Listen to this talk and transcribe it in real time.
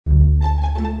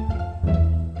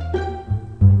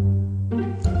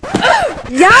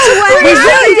Yeah,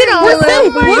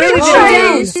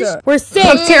 we're safe.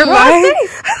 I'm terrified.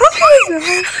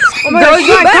 Oh my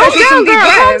God, calm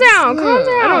down.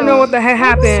 I don't know what the heck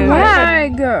happened.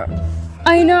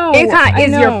 I know. It kind of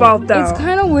is your fault, though. It's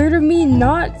kind of weird of me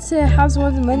not to have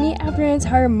someone's money after an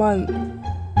entire month.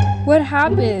 What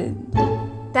happened?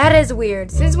 That is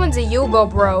weird. Since when did you go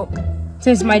broke?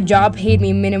 Since my job paid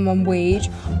me minimum wage.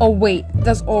 Oh wait,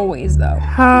 that's always though.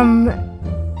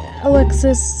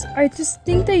 Alexis, I just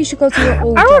think that you should go to your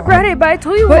old job. I regret it, but I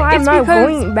told you why I'm not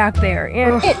going back there.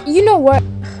 And you know what?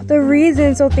 the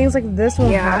reason so things like this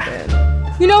won't happen.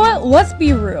 You know what? Let's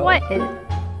be real. What?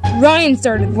 Ryan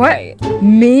started the fight.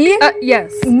 Me?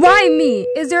 Yes. Why me?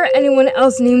 Is there anyone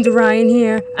else named Ryan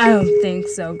here? I don't think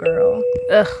so, girl.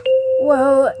 Ugh.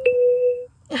 Well,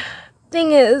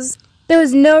 thing is, there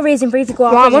was no reason for you to go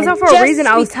off. Well, it wasn't for a reason.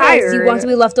 I was tired. You want to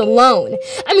be left alone.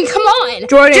 I mean, come on,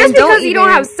 Jordan. Just because you don't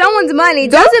have someone's money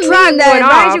doesn't mean that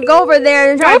Ryan should go over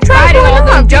there and try to fight all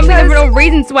them, jumping in for no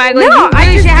reason, swag. Like, no, I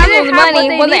just should have didn't those have money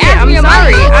what when they they needed. ask me I'm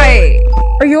about sorry. it.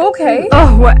 Are you okay?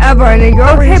 Oh, whatever. And then you're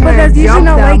okay, but that's usually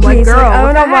not like me. Girl, I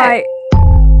don't know why.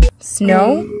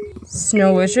 Snow?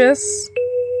 Snowlicious?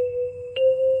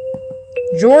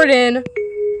 Jordan?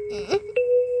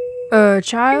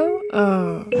 Child?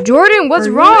 Jordan, what's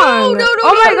wrong? No,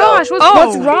 oh my gosh,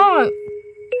 what's wrong?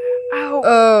 Ow.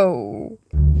 Oh.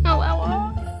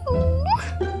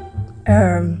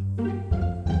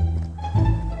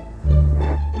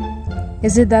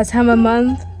 Is it that time of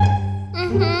month?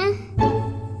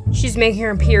 She's making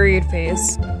her period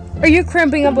face. Are you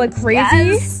cramping up like crazy?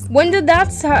 Yes. When did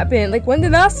that happen? Like, when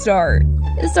did that start?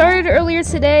 It started earlier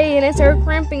today, and I started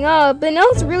cramping up, and now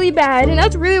it's really bad, and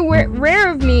that's really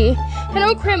rare of me. I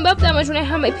don't cramp up that much when I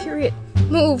have my period.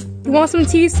 Move. You want some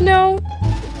tea, Snow?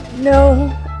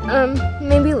 No.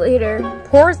 Maybe later.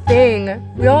 Poor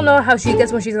thing. We all know how she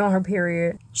gets when she's on her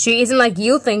period. She isn't like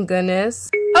you, thank goodness.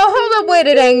 Oh, hold up, wait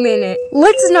a dang minute.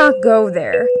 Let's not go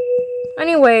there.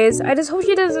 Anyways, I just hope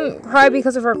she doesn't cry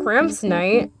because of her cramps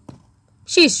tonight.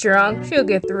 She's strong. She'll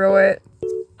get through it.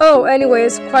 Oh,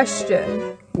 anyways,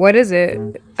 question. What is it?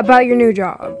 About your new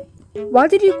job. Why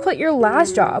did you quit your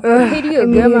last job? I paid you a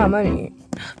good amount of money.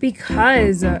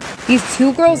 Because these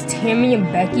two girls, Tammy and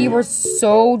Becky, were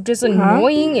so just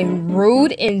annoying and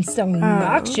rude and so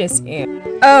obnoxious.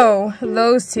 Oh,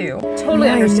 those two. Totally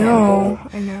understandable.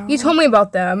 I know. You told me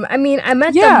about them. I mean, I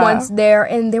met them once there,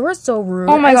 and they were so rude.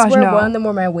 Oh my gosh, I swear no. one of them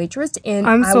were my waitress, and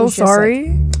I'm so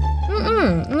sorry.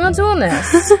 I'm not doing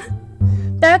this.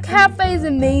 That cafe is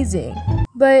amazing.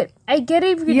 But I get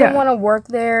it if you don't want to work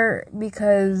there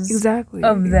because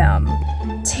of them.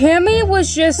 Tammy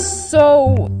was just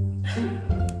so...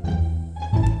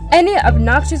 any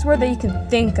obnoxious word that you can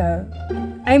think of.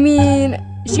 I mean,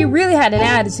 she really had an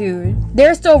attitude.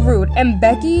 They're so rude. And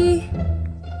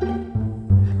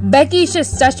Becky's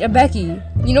just such a Becky.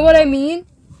 You know what I mean?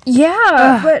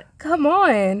 Yeah, but come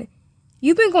on.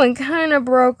 You've been going kind of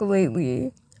broke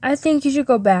lately. I think you should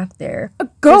go back there.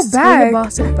 Go back? Tell your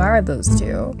boss to fire those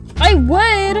two. I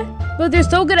would, but they're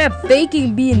so good at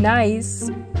faking being nice.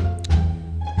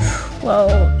 Well,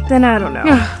 then I don't know.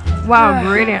 Wow,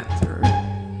 great answer.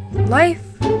 Life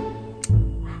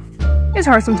is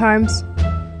hard sometimes.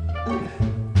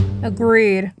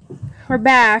 Agreed. We're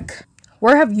back.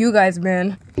 Where have you guys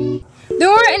been? There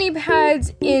weren't any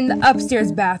pads in the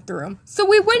upstairs bathroom, so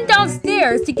we went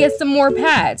downstairs to get some more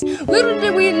pads. Little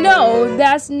did we know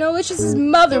that Snowlicious's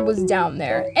mother was down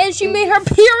there, and she made her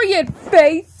period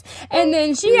face, and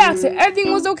then she asked if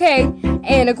everything was okay,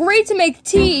 and agreed to make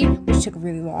tea, which took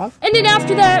really long. And then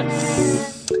after that,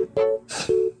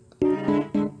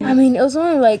 I mean, it was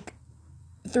only like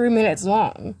 3 minutes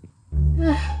long.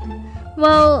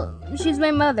 Well, she's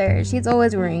my mother. She's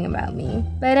always worrying about me.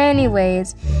 But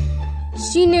anyways,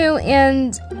 she knew,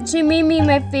 and she made me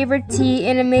my favorite tea,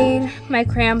 and it made my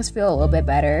cramps feel a little bit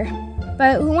better.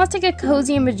 But who wants to get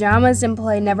cozy in pajamas and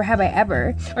play Never Have I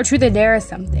Ever, or Truth or Dare or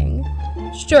something?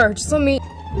 Sure, just let me...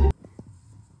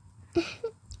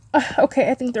 okay,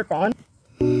 I think they're gone.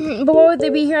 But why would they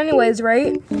be here anyways,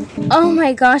 right? Oh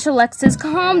my gosh, Alexis,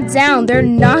 calm down. They're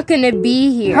not gonna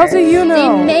be here. How do you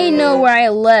know? They may know where I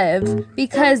live,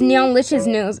 because Neonlicious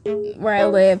knows where I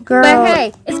live. Girl. But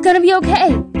hey, it's gonna be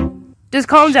okay. Just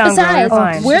calm down, Besides,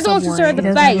 girl. we're the ones who started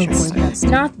the fight,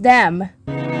 not them.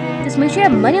 Just make sure you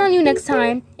have money on you next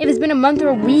time. If it's been a month or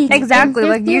a week. Exactly,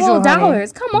 like usual,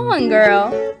 $50. Come on,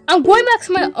 girl. I'm going back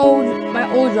to my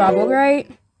old job, alright?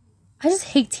 I just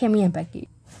hate Tammy and Becky.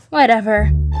 Whatever.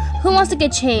 Who wants to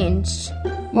get changed?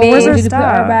 Where's our stuff?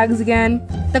 Put our bags again?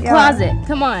 The closet.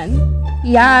 Come on.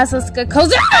 Yes, let's get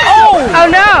cozy. Oh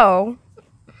no,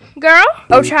 girl.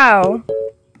 Oh, child.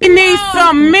 You need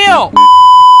some milk.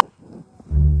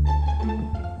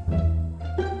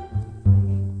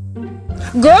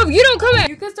 Girl, if you don't come in,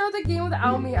 you can start the game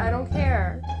without me. I don't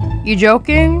care. You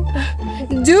joking?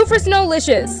 Do for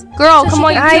Snowlicious. Girl, come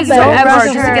on, you guys take don't forever rush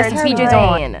just to her get some PJs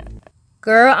turn. on.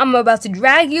 Girl, I'm about to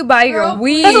drag you by your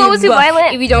weave. That's always too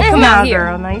violent. If you don't come out here.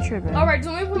 Girl, now you tripping. Alright,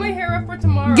 so let me put my hair up for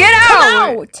tomorrow. Get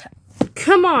Come out!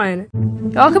 Come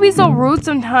on. Y'all could be so rude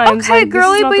sometimes. Okay, like,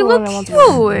 girly, but you look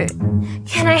cute.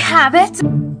 Can I have it?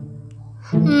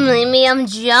 Maybe I'm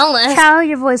jealous. How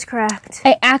your voice cracked?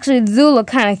 I actually do look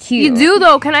kind of cute. You do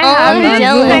though. Can I have I'm it?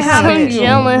 jealous. Can I have I'm it?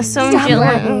 jealous. I'm Stop jealous.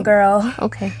 laughing, girl.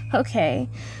 Okay. Okay.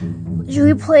 Should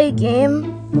we play a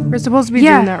game? We're supposed to be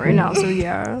doing that right now, so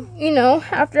yeah. You know,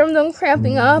 after I'm done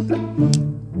cramping up,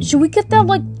 should we get that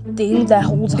like thing that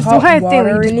holds It's hot the kind of thing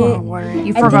water that you in just put it? hot water in.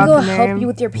 You I think forgot it'll the help name. you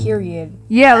with your period.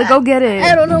 Yeah, like go get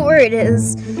I it. don't know where it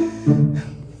is.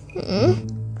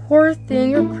 Poor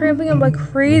thing, you're cramping up like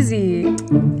crazy.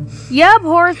 Yeah,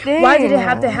 poor thing. Why did it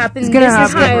have to happen It's gonna this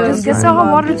happen. time? Just get some hot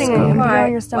water thing and put it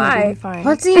on your stomach. Why? It'll be fine.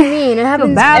 What do you mean? It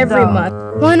happens bad, every though. month.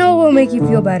 Well, I know what will make you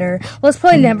feel better. Let's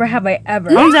play Never Have I Ever.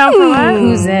 I'm down for that.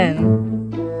 Who's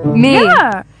in? Me.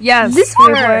 Yeah. Yes. This Can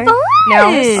we is play? fun. No.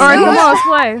 Alright, come on, let's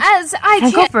play. As I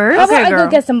Go can't. first. How about Okay, I girl.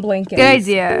 go get some blankets? Good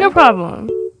idea. No problem.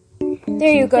 There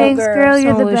you go, Thanks, girl.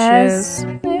 You're the Delicious.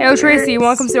 best. Hey, Tracy, you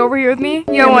want to come sit over here with me?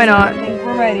 Yeah, why not?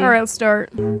 We're ready. Alright, let's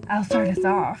start. I'll start us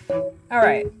off.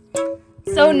 Alright.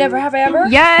 So, Never Have I Ever?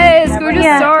 Yes, we're just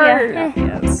Yeah, start. yeah.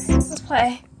 Yes. Let's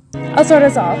play. I'll start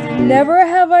us off. Never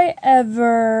have I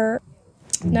ever.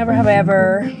 Never have I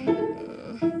ever.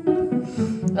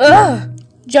 Ugh!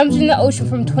 Jumped in the ocean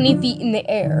from 20 feet in the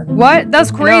air. What?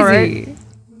 That's crazy.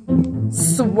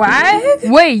 Swag?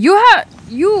 Wait, you had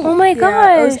Oh my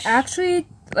Yeah, it was gosh. actually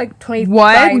like 25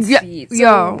 What? Yeah, feet. So,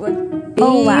 yo. like, me,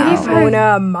 Oh, wow.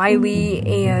 Mona, Miley,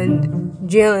 and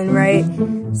Jalen, right?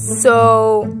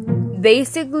 So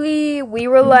basically, we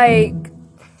were like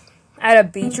at a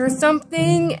beach or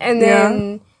something, and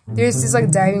then there's this like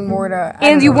diving board.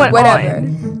 And you went whatever.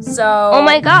 So Oh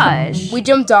my gosh. we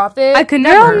jumped off it. I could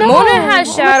never. Mona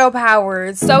has shadow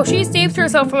powers, so she saved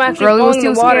herself from actually Girl, you was falling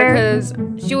in the too water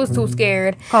scared? because she was too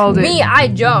scared. Called it. Me, I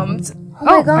jumped. Oh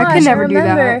my I gosh. could never do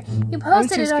that. remember. You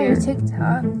posted too it on your scared.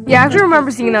 TikTok. Yeah, I actually remember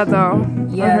seeing that though.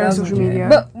 Yeah, on that her was social legit. media.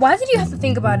 But why did you have to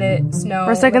think about it, Snow?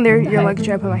 For a second there, What the you're heck? like,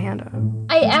 should I put my hand up?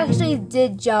 I actually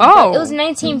did jump. Oh. But it was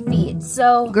 19 feet,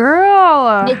 so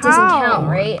Girl, it doesn't count,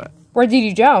 right? Where did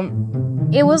you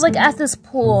jump? It was like at this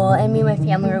pool, and me and my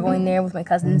family were going there with my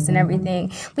cousins and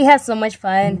everything. We had so much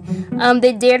fun.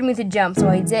 They dared me to jump, so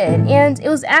I did. And it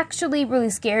was actually really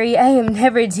scary. I am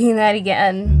never doing that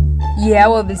again. Yeah, I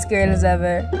would have been scared as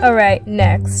ever. Alright,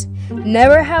 next.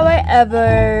 Never have I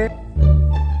ever.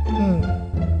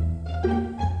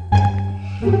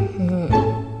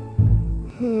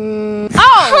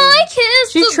 I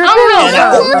kissed She's the tripping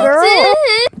girl.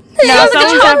 No,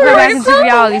 something's happening back into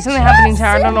reality. Something happening to her.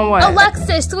 I don't know what.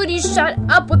 Alexis, sweetie, shut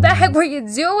up. What the heck were you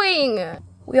doing?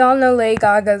 We all know Lady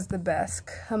Gaga's the best.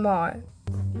 Come on.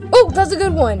 Oh, that's a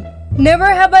good one. Never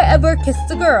have I ever kissed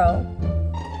a girl.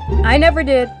 I never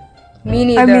did. Me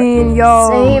neither. I mean, y'all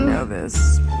Same. know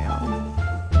this.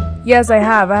 Yes, I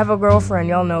have. I have a girlfriend.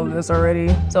 Y'all know this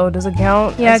already. So does it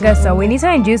count? Yeah, I guess so. We need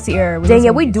something juicier. Dang,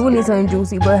 yeah, we do need something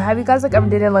juicy. But have you guys like ever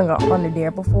did it like on the dare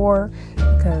before?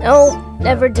 Because No,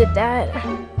 never did that.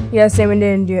 yeah, same. And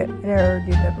didn't do it. I never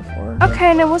did that before.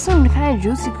 Okay, now what's some kind of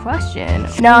juicy question?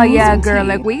 No, yeah, girl.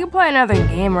 Like we could play another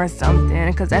game or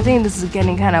something. Because I think this is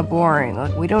getting kind of boring.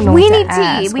 Like we don't know. We what need to tea.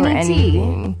 ask We or need tea.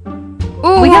 anything.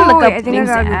 Ooh, We can look up I think things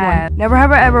I got a to good add. one. Never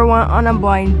have I ever went on a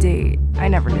blind date. I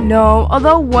never did. No,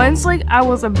 although once like I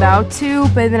was about to,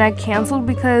 but then I canceled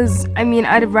because I mean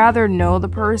I'd rather know the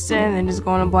person than just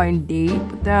go on a blind date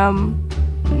with them.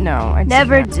 No, I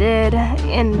Never did,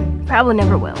 and probably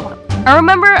never will. I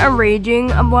remember arranging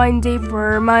a blind date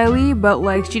for Miley, but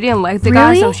like she didn't like the guy,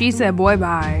 Really? so she said boy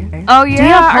bye. Oh you yeah,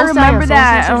 have I posts on your remember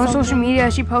that socials or on something? social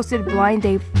media. She posted blind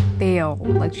date fail,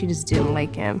 like she just didn't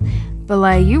like him. But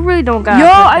like you really don't got. Yo,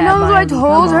 I know what I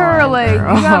told her. Like you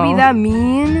gotta be that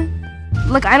mean.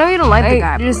 Like I know you don't like the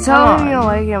guy. Just tell him you don't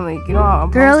like him. Like you know.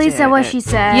 Girlie said what she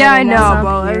said. Yeah, I and that's know, not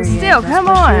but like, period. still, That's come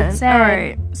what she on. had said. All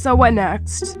right. So what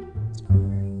next?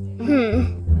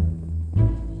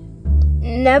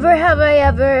 Never have I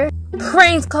ever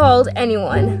prank called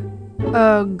anyone.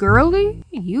 Girly,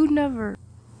 you never.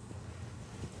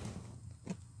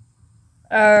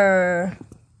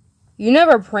 You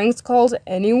never prank called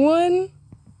anyone?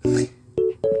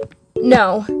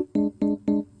 No.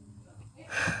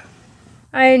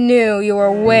 I knew you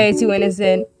were way too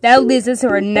innocent. That leads us to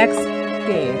our next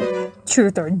game.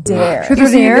 Truth or dare. Truth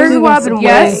or dare is what I've been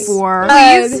waiting for.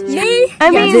 Please?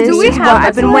 I mean, Yes, do we this is have what what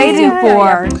I've been waiting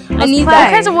for? I need play.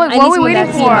 that. Okay, so what I are need we some of waiting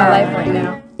that tea in my for? life right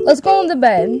now. Let's go on to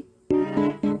bed.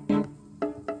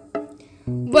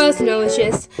 Well,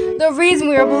 Snowlicious, the reason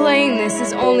we are playing this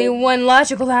is only one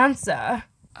logical answer.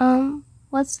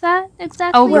 What's that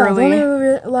exactly? Oh, Well, the girly.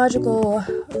 only logical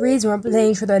reason we're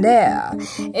playing Truth or Dare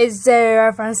is that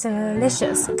our friend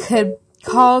Snowlicious could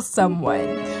call someone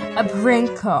a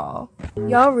prank call.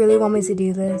 Y'all really want me to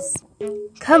do this?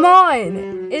 Come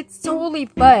on! It's totally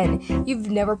fun. You've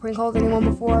never prank called anyone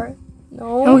before?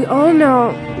 No? Oh no.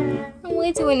 I'm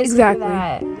way too innocent Exactly. for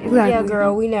that. Exactly. Yeah,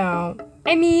 girl, we know.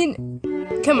 I mean,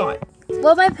 come on.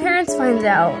 Well, my parents find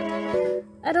out.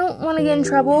 I don't want to get in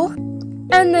trouble.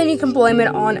 And then you can blame it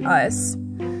on us.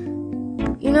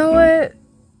 You know what?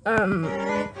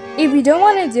 If you don't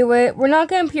want to do it, we're not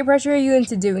going to peer pressure you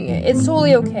into doing it. It's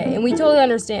totally okay, and we totally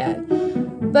understand.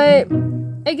 But,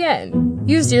 again,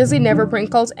 you seriously never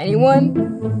prank called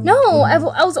anyone? No, I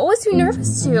was always too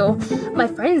nervous to. My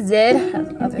friends did.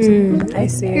 Others I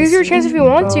see. Here's your chance if you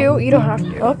want to. You don't have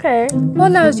to. Okay. Well,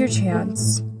 now's your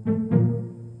chance.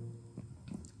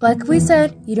 Like we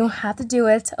said, you don't have to do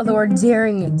it, although we're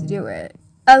daring you to do it.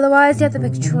 Otherwise, you have to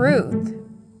pick truth.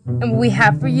 And what we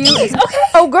have for you is okay.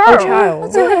 Oh, girl. Oh,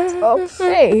 child. That's it.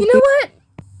 Okay. You know what?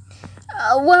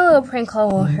 One little prank call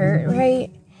won't hurt, right?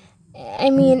 I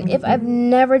mean, if I've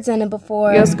never done it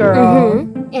before, Yes, girl.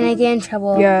 and I get in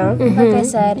trouble, Yeah. like I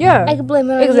said, Yeah. I can blame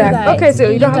it on Exactly. you guys. Okay, so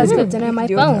you don't have guys to could have done it on my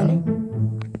do it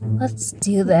phone. Let's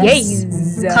do this.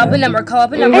 Yes. Call up a number. Call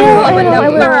up a number. I Call up a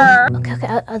will. number. Okay,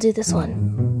 I'll do this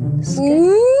one. This is good.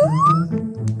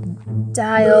 Ooh.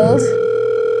 Dialed.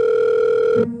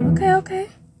 Okay.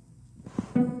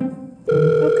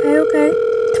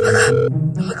 Oh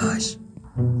my gosh.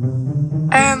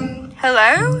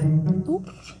 Hello?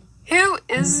 Who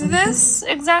is this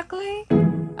exactly?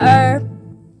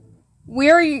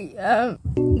 Where are you,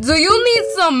 do you need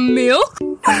some milk?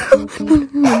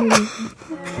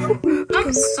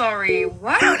 I'm sorry,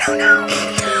 what? No.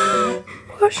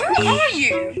 Who are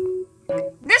you?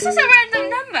 This is a random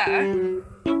number.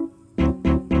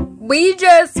 We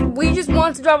just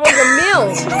want to drop off the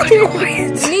milk. We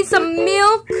need some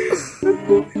milk.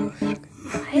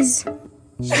 Guys,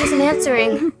 she isn't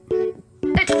answering.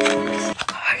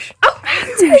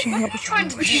 Trying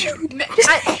to do.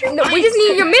 No, we just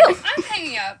need your milk. I'm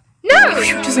hanging up. No.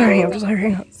 Just hurry up. No, it's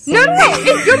your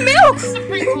milk. This is a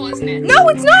prank call, isn't it? No,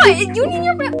 it's not. You need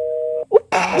your milk.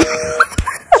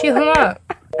 She hung up.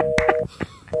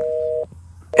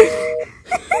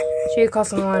 Should you call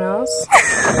someone else?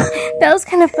 That was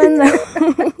kind of fun though.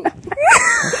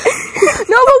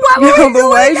 No, but why would we do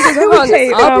why it? she just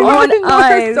hung up on us?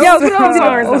 Yo, put on a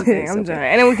song or Okay, something. I'm done.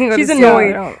 And then we can go She's to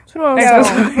annoyed. Put on a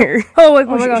song. Oh, wait,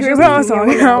 Oh my gosh, should we put on a song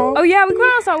now? Oh yeah, we put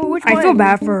on a song. Which one? I feel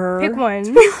bad for her. Pick one.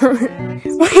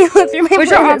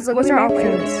 What's your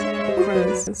options for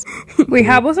this? Wait,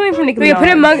 how about something from Nicki We Minaj? put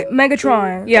in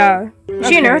Megatron. Yeah.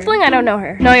 She an Earthling? I don't know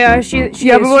her. No, yeah, she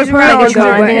Yeah, but we'll she's put it on.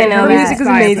 Megatron. I think I know Her that. music is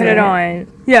Fire, amazing. put it on.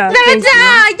 Yeah. Thank you.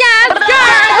 Yes, girl!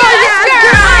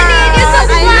 I need you some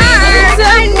work. I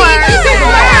need you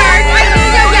some work. I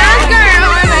need you, yes,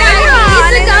 girl. I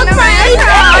need to go crazy.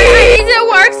 I need to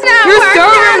work now. You're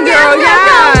stubborn, girl.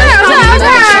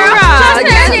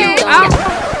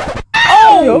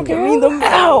 Oh, give me the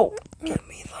milk. Give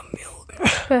me the milk.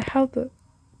 But how the? Girl,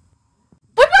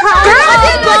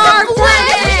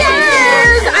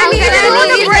 I need you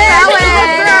to break.